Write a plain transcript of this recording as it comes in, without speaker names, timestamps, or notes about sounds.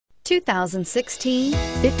2016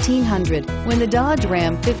 1500. When the Dodge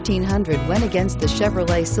Ram 1500 went against the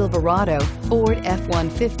Chevrolet Silverado, Ford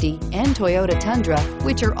F-150, and Toyota Tundra,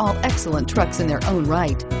 which are all excellent trucks in their own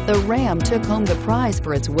right, the Ram took home the prize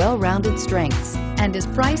for its well-rounded strengths and is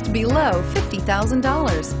priced below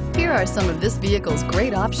 $50,000. Here are some of this vehicle's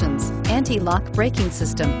great options: anti-lock braking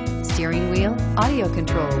system, steering wheel audio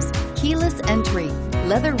controls, keyless entry,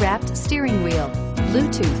 leather-wrapped steering wheel,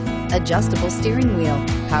 Bluetooth, adjustable steering wheel,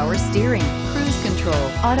 power steering, cruise control,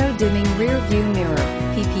 auto-dimming rear view mirror,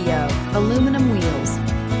 PPO, aluminum wheels.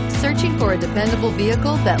 Searching for a dependable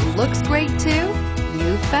vehicle that looks great too?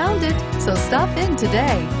 You found it, so stop in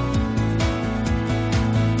today.